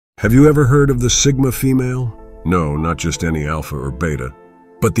Have you ever heard of the Sigma female? No, not just any alpha or beta,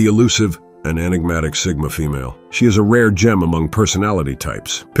 but the elusive and enigmatic Sigma female. She is a rare gem among personality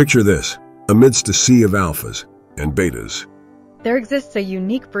types. Picture this, amidst a sea of alphas and betas. There exists a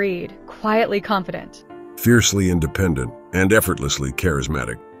unique breed, quietly confident, Fiercely independent and effortlessly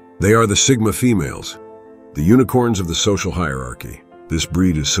charismatic. They are the Sigma females, the unicorns of the social hierarchy. This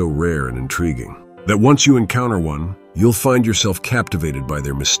breed is so rare and intriguing that once you encounter one, you'll find yourself captivated by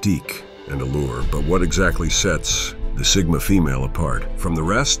their mystique and allure. But what exactly sets the Sigma female apart from the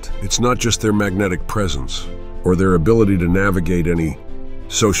rest? It's not just their magnetic presence or their ability to navigate any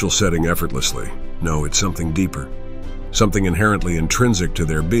social setting effortlessly. No, it's something deeper, something inherently intrinsic to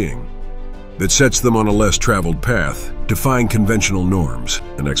their being that sets them on a less traveled path, defying conventional norms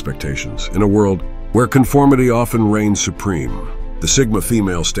and expectations. In a world where conformity often reigns supreme, the Sigma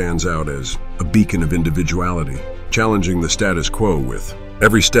female stands out as a beacon of individuality, challenging the status quo with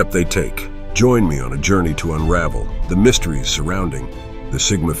every step they take. Join me on a journey to unravel the mysteries surrounding the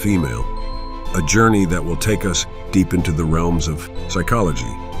Sigma female, a journey that will take us deep into the realms of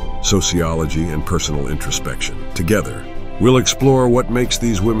psychology, sociology, and personal introspection. Together, we'll explore what makes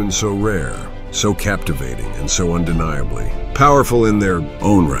these women so rare, so captivating, and so undeniably powerful in their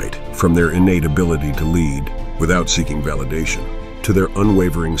own right, from their innate ability to lead without seeking validation to their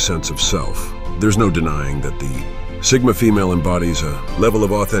unwavering sense of self. There's no denying that the Sigma female embodies a level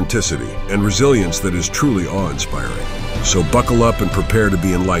of authenticity and resilience that is truly awe-inspiring. So buckle up and prepare to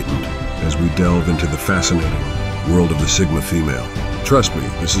be enlightened as we delve into the fascinating world of the Sigma female. Trust me,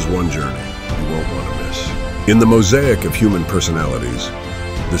 this is one journey you won't want to miss. In the mosaic of human personalities,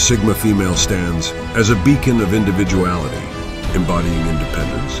 the Sigma female stands as a beacon of individuality, embodying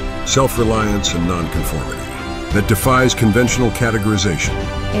independence, self-reliance, and nonconformity that defies conventional categorization.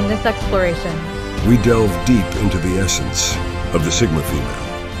 In this exploration, We delve deep into the essence of the Sigma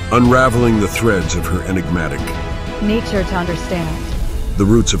female, unraveling the threads of her enigmatic, nature to understand. the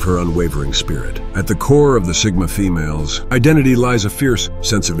roots of her unwavering spirit. At the core of the Sigma female's identity lies a fierce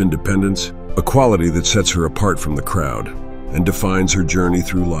sense of independence, a quality that sets her apart from the crowd and defines her journey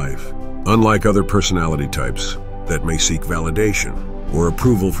through life. Unlike other personality types that may seek validation or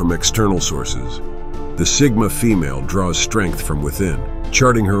approval from external sources, the Sigma female draws strength from within,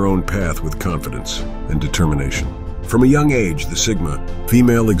 charting her own path with confidence and determination. From a young age, the Sigma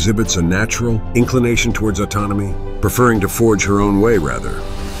female exhibits a natural inclination towards autonomy, preferring to forge her own way rather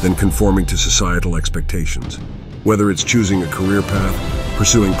than conforming to societal expectations. Whether it's choosing a career path,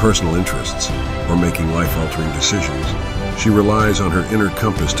 pursuing personal interests, or making life-altering decisions, she relies on her inner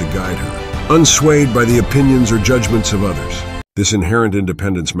compass to guide her, unswayed by the opinions or judgments of others. This inherent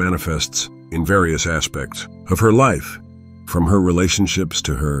independence manifests in various aspects of her life, from her relationships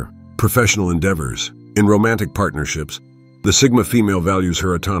to her professional endeavors. In romantic partnerships, the Sigma female values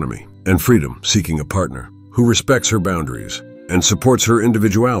her autonomy and freedom, seeking a partner who respects her boundaries and supports her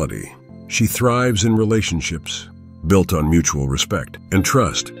individuality. She thrives in relationships built on mutual respect and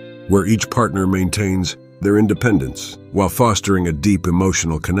trust, where each partner maintains their independence while fostering a deep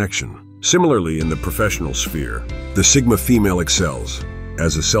emotional connection. Similarly, in the professional sphere, the Sigma female excels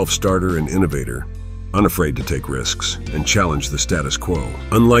as a self-starter and innovator, unafraid to take risks and challenge the status quo.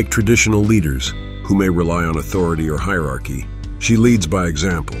 Unlike traditional leaders who may rely on authority or hierarchy, she leads by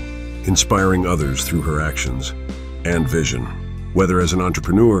example, inspiring others through her actions and vision. Whether as an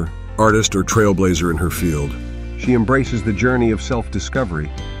entrepreneur, artist, or trailblazer in her field, she embraces the journey of self-discovery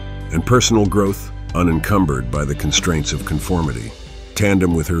and personal growth, unencumbered by the constraints of conformity.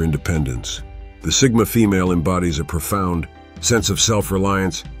 Tandem with her independence, the Sigma female embodies a profound sense of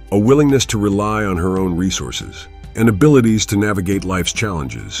self-reliance, a willingness to rely on her own resources, and abilities to navigate life's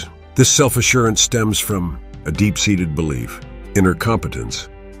challenges. This self-assurance stems from a deep-seated belief in her competence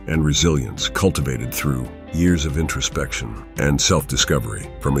and resilience, cultivated through years of introspection and self-discovery.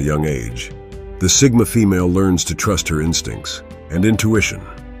 From a young age, the Sigma female learns to trust her instincts and intuition,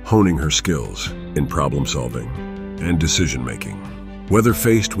 honing her skills in problem-solving and decision-making. Whether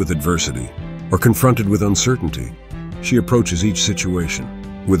faced with adversity or confronted with uncertainty, she approaches each situation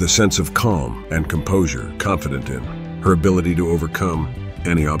with a sense of calm and composure, confident in her ability to overcome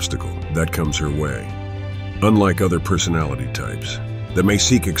any obstacle that comes her way. Unlike other personality types that may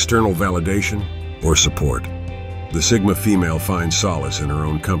seek external validation or support, the Sigma female finds solace in her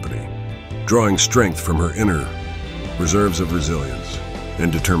own company, drawing strength from her inner reserves of resilience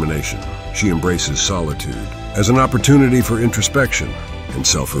and determination. She embraces solitude as an opportunity for introspection and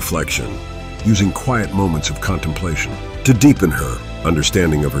self-reflection, using quiet moments of contemplation to deepen her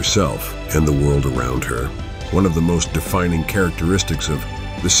understanding of herself and the world around her. One of the most defining characteristics of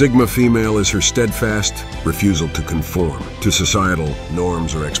The Sigma female is her steadfast refusal to conform to societal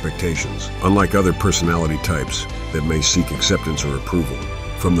norms or expectations, unlike other personality types that may seek acceptance or approval.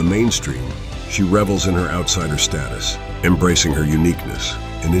 From the mainstream, she revels in her outsider status, embracing her uniqueness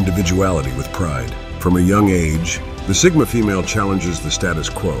and individuality with pride. From a young age, the Sigma female challenges the status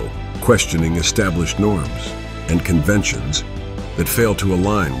quo, questioning established norms and conventions that fail to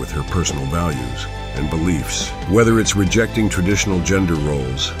align with her personal values and beliefs. Whether it's rejecting traditional gender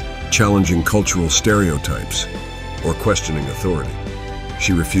roles, challenging cultural stereotypes, or questioning authority,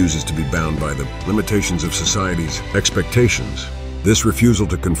 she refuses to be bound by the limitations of society's expectations. This refusal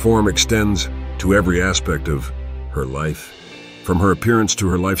to conform extends to every aspect of her life. From her appearance to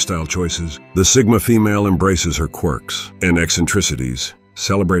her lifestyle choices, the Sigma female embraces her quirks and eccentricities,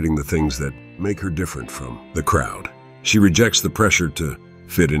 celebrating the things that make her different from the crowd. She rejects the pressure to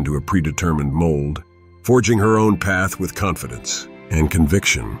fit into a predetermined mold, forging her own path with confidence and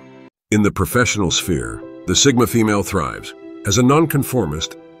conviction. In the professional sphere, the Sigma female thrives as a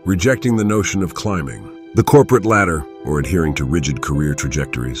nonconformist, rejecting the notion of climbing the corporate ladder or adhering to rigid career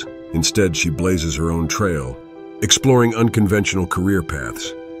trajectories. Instead, she blazes her own trail, exploring unconventional career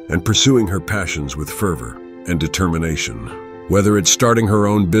paths and pursuing her passions with fervor and determination. Whether it's starting her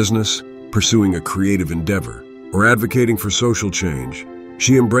own business, pursuing a creative endeavor, or advocating for social change,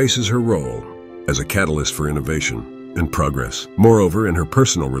 she embraces her role as a catalyst for innovation and progress. Moreover, in her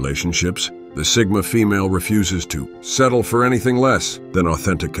personal relationships, the Sigma female refuses to settle for anything less than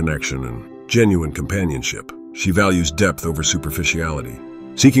authentic connection and genuine companionship. She values depth over superficiality,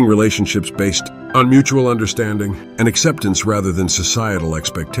 seeking relationships based on mutual understanding and acceptance rather than societal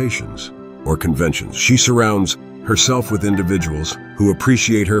expectations or conventions. She surrounds herself with individuals who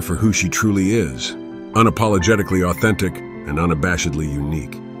appreciate her for who she truly is, unapologetically authentic and unabashedly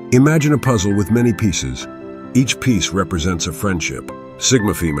unique. Imagine a puzzle with many pieces. Each piece represents a friendship.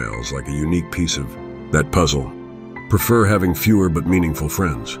 Sigma females, like a unique piece of that puzzle, prefer having fewer but meaningful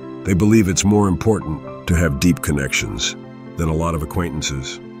friends. They believe it's more important to have deep connections than a lot of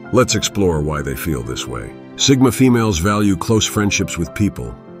acquaintances. Let's explore why they feel this way. Sigma females value close friendships with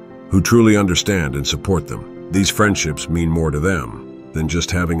people who truly understand and support them. These friendships mean more to them than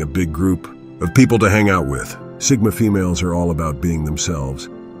just having a big group of people to hang out with. Sigma females are all about being themselves.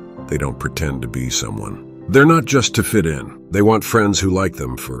 They don't pretend to be someone. They're not just to fit in. They want friends who like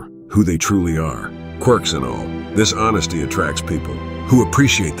them for who they truly are, quirks and all. This honesty attracts people who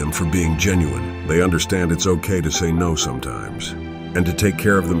appreciate them for being genuine. They understand it's okay to say no sometimes and to take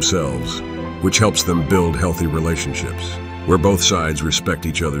care of themselves, which helps them build healthy relationships where both sides respect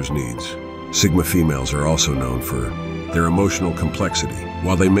each other's needs. Sigma females are also known for their emotional complexity.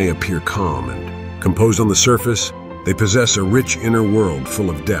 While they may appear calm and composed on the surface, they possess a rich inner world full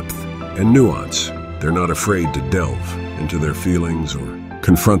of depth and nuance. They're not afraid to delve into their feelings or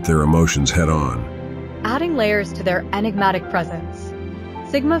confront their emotions head-on. Adding layers to their enigmatic presence,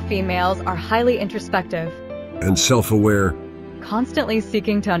 Sigma females are highly introspective and self-aware, constantly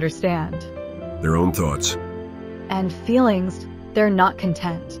seeking to understand their own thoughts and feelings. They're not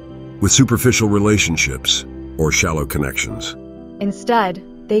content with superficial relationships or shallow connections. Instead,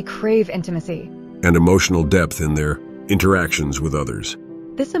 they crave intimacy and emotional depth in their interactions with others.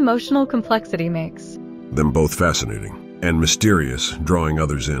 This emotional complexity makes them both fascinating and mysterious, drawing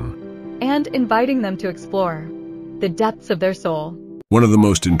others in and inviting them to explore the depths of their soul. One of the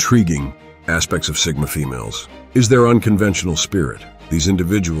most intriguing aspects of Sigma females is their unconventional spirit. These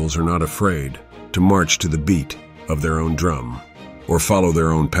individuals are not afraid to march to the beat of their own drum or follow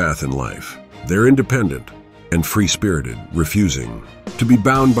their own path in life. They're independent and free-spirited, refusing to be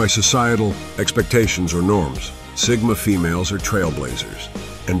bound by societal expectations or norms. Sigma females are trailblazers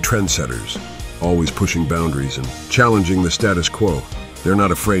and trendsetters, always pushing boundaries and challenging the status quo. They're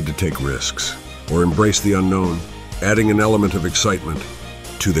not afraid to take risks or embrace the unknown, adding an element of excitement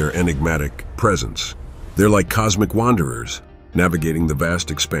to their enigmatic presence. They're like cosmic wanderers, navigating the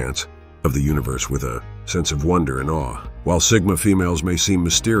vast expanse of the universe with a sense of wonder and awe. While Sigma females may seem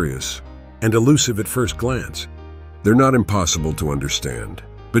mysterious and elusive at first glance, they're not impossible to understand.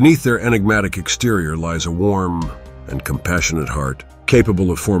 Beneath their enigmatic exterior lies a warm and compassionate heart, capable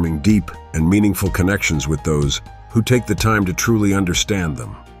of forming deep and meaningful connections with those who take the time to truly understand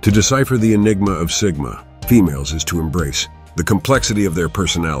them. To decipher the enigma of Sigma females is to embrace the complexity of their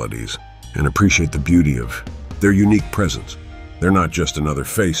personalities and appreciate the beauty of their unique presence. They're not just another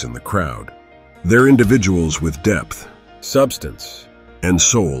face in the crowd. They're individuals with depth, substance, and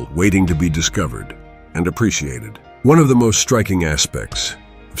soul waiting to be discovered and appreciated. One of the most striking aspects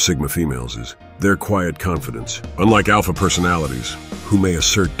of Sigma females is their quiet confidence. Unlike alpha personalities, who may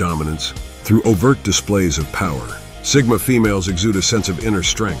assert dominance through overt displays of power, Sigma females exude a sense of inner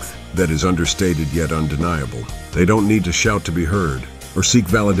strength that is understated yet undeniable. They don't need to shout to be heard or seek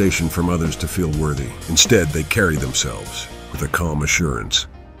validation from others to feel worthy. Instead, they carry themselves with a calm assurance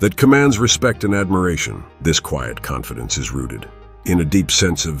that commands respect and admiration. This quiet confidence is rooted in a deep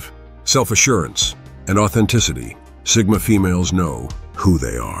sense of self-assurance and authenticity. Sigma females know who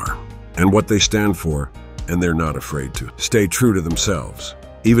they are and what they stand for, and they're not afraid to stay true to themselves,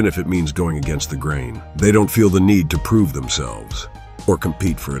 even if it means going against the grain. They don't feel the need to prove themselves or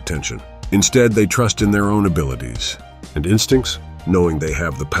compete for attention. Instead, they trust in their own abilities and instincts, knowing they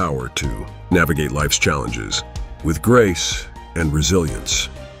have the power to navigate life's challenges with grace and resilience.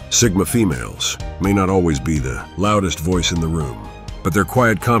 Sigma females may not always be the loudest voice in the room, but their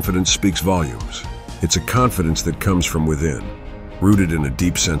quiet confidence speaks volumes. It's a confidence that comes from within, rooted in a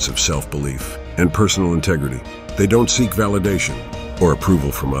deep sense of self-belief and personal integrity. They don't seek validation or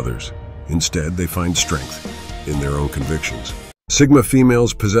approval from others. Instead, they find strength in their own convictions. Sigma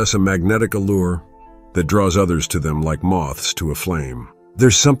females possess a magnetic allure that draws others to them like moths to a flame.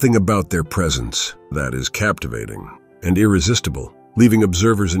 There's something about their presence that is captivating and irresistible, leaving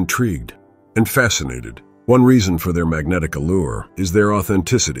observers intrigued and fascinated. One reason for their magnetic allure is their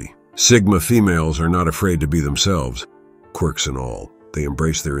authenticity. Sigma females are not afraid to be themselves, quirks and all. They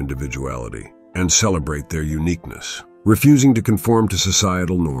embrace their individuality and celebrate their uniqueness, refusing to conform to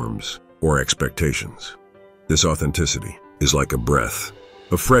societal norms or expectations. This authenticity is like a breath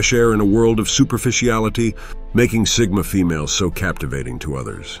of fresh air in a world of superficiality, making Sigma females so captivating to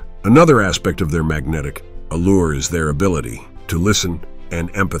others. Another aspect of their magnetic allure is their ability to listen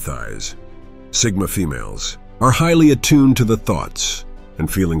and empathize. Sigma females are highly attuned to the thoughts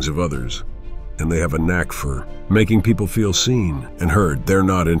and feelings of others, and they have a knack for making people feel seen and heard. They're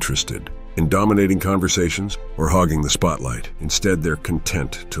not interested in dominating conversations or hogging the spotlight. Instead, they're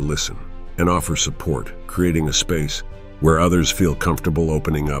content to listen and offer support, creating a space where others feel comfortable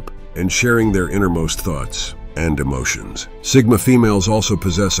opening up and sharing their innermost thoughts and emotions. Sigma females also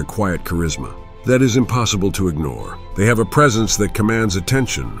possess a quiet charisma that is impossible to ignore. They have a presence that commands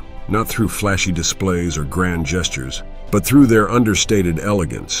attention, not through flashy displays or grand gestures, but through their understated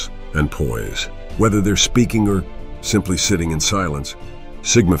elegance and poise. Whether they're speaking or simply sitting in silence,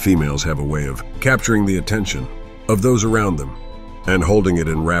 Sigma females have a way of capturing the attention of those around them and holding it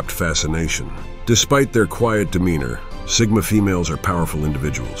in rapt fascination. Despite their quiet demeanor, Sigma females are powerful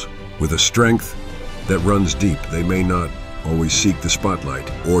individuals with a strength that runs deep. They may not always seek the spotlight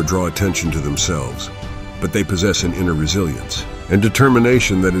or draw attention to themselves, but they possess an inner resilience and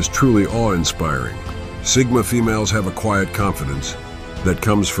determination that is truly awe-inspiring. Sigma females have a quiet confidence that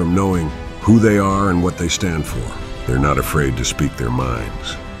comes from knowing who they are and what they stand for. They're not afraid to speak their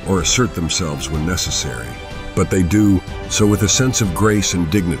minds or assert themselves when necessary, but they do so with a sense of grace and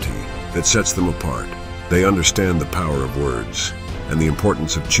dignity that sets them apart. They understand the power of words and the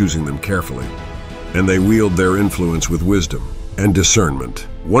importance of choosing them carefully, and they wield their influence with wisdom and discernment.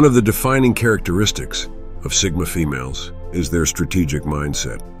 One of the defining characteristics of Sigma females is their strategic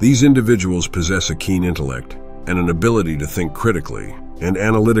mindset. These individuals possess a keen intellect and an ability to think critically and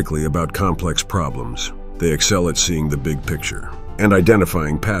analytically about complex problems. They excel at seeing the big picture and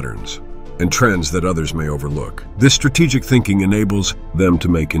identifying patterns and trends that others may overlook. This strategic thinking enables them to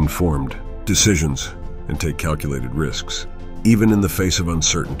make informed decisions and take calculated risks, even in the face of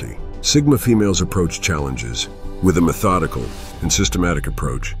uncertainty. Sigma females approach challenges with a methodical and systematic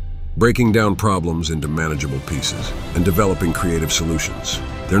approach, breaking down problems into manageable pieces and developing creative solutions.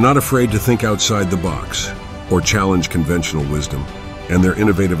 They're not afraid to think outside the box or challenge conventional wisdom, and their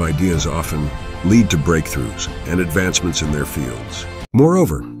innovative ideas often lead to breakthroughs and advancements in their fields.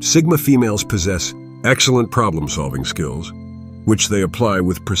 Moreover, Sigma females possess excellent problem-solving skills, which they apply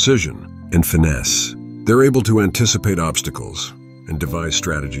with precision and finesse. They're able to anticipate obstacles and devise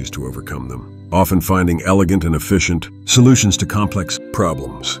strategies to overcome them, often finding elegant and efficient solutions to complex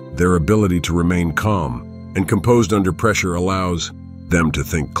problems. Their ability to remain calm and composed under pressure allows them to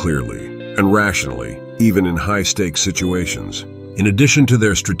think clearly and rationally, even in high-stakes situations. In addition to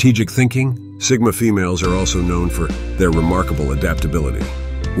their strategic thinking, Sigma females are also known for their remarkable adaptability.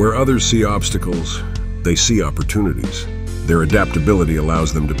 Where others see obstacles, they see opportunities. Their adaptability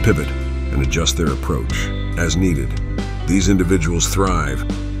allows them to pivot and adjust their approach as needed. These individuals thrive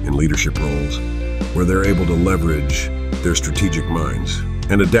in leadership roles where they're able to leverage their strategic minds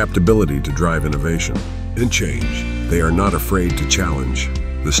and adaptability to drive innovation and change. They are not afraid to challenge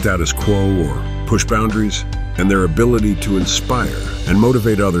the status quo or push boundaries, and their ability to inspire and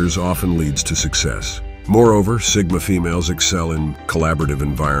motivate others often leads to success. Moreover, Sigma females excel in collaborative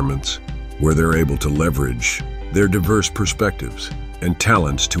environments where they're able to leverage their diverse perspectives and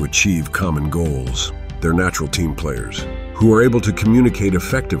talents to achieve common goals. They're natural team players who are able to communicate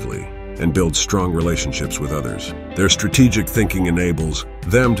effectively and build strong relationships with others. Their strategic thinking enables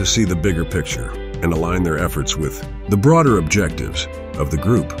them to see the bigger picture and align their efforts with the broader objectives of the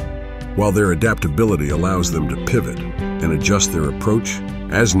group, while their adaptability allows them to pivot and adjust their approach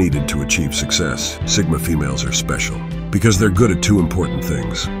as needed to achieve success. Sigma females are special because they're good at two important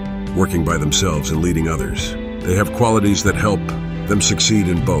things: working by themselves and leading others. They have qualities that help them succeed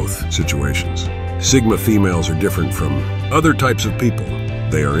in both situations. Sigma females are different from other types of people.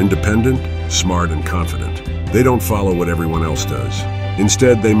 They are independent, smart, and confident. They don't follow what everyone else does.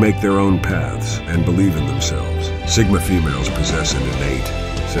 Instead, they make their own paths and believe in themselves. Sigma females possess an innate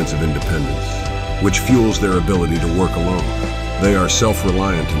sense of independence, which fuels their ability to work alone. They are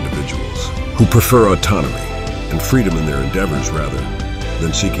self-reliant individuals who prefer autonomy and freedom in their endeavors rather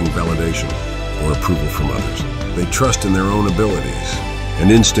than seeking validation or approval from others. They trust in their own abilities and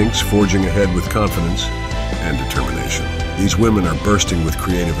instincts, forging ahead with confidence and determination. These women are bursting with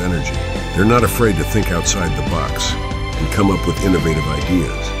creative energy. They're not afraid to think outside the box and come up with innovative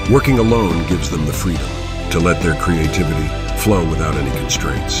ideas. Working alone gives them the freedom to let their creativity flow without any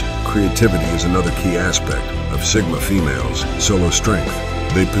constraints. Creativity is another key aspect of Sigma females' solo strength.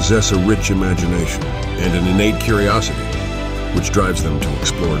 They possess a rich imagination and an innate curiosity, which drives them to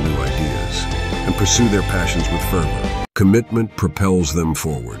explore new ideas and pursue their passions with fervor. Commitment propels them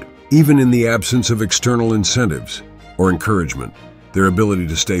forward. Even in the absence of external incentives or encouragement, their ability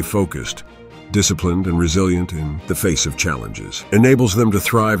to stay focused, disciplined, and resilient in the face of challenges enables them to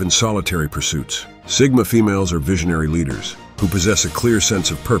thrive in solitary pursuits. Sigma females are visionary leaders who possess a clear sense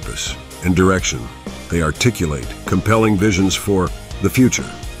of purpose and direction. They articulate compelling visions for the future,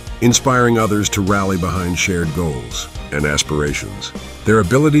 inspiring others to rally behind shared goals and aspirations. Their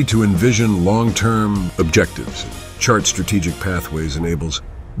ability to envision long-term objectives and chart strategic pathways enables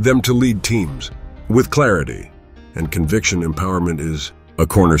them to lead teams with clarity and conviction. Empowerment is a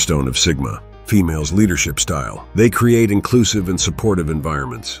cornerstone of Sigma females' leadership style. They create inclusive and supportive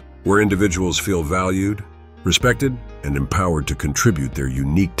environments where individuals feel valued, respected, and empowered to contribute their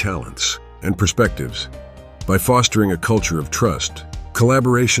unique talents and perspectives. By fostering a culture of trust,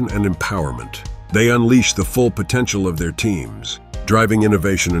 collaboration, and empowerment, they unleash the full potential of their teams, driving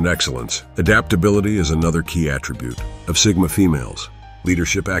innovation and excellence. Adaptability is another key attribute of Sigma females.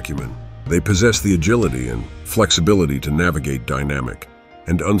 Leadership acumen. They possess the agility and flexibility to navigate dynamic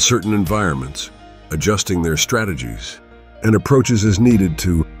and uncertain environments, adjusting their strategies and approaches as needed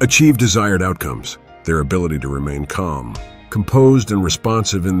to achieve desired outcomes. Their ability to remain calm, composed, and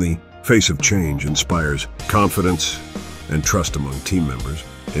responsive in the face of change inspires confidence and trust among team members,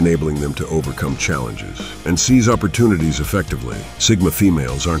 enabling them to overcome challenges and seize opportunities effectively. Sigma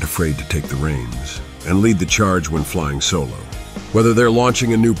females aren't afraid to take the reins and lead the charge when flying solo. Whether they're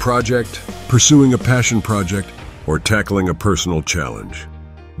launching a new project, pursuing a passion project, or tackling a personal challenge,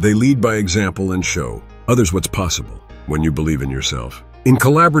 they lead by example and show others what's possible when you believe in yourself. In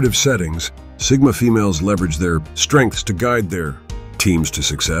collaborative settings, Sigma females leverage their strengths to guide their teams to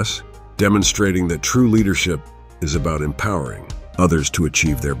success, demonstrating that true leadership is about empowering others to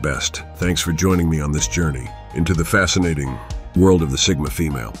achieve their best. Thanks for joining me on this journey into the fascinating world of the Sigma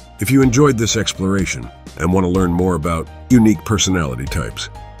female. If you enjoyed this exploration and want to learn more about unique personality types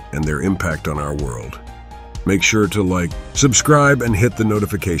and their impact on our world, make sure to like, subscribe, and hit the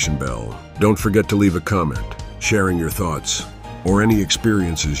notification bell. Don't forget to leave a comment, sharing your thoughts or any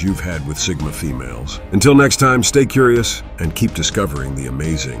experiences you've had with Sigma females. Until next time, stay curious and keep discovering the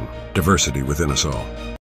amazing diversity within us all.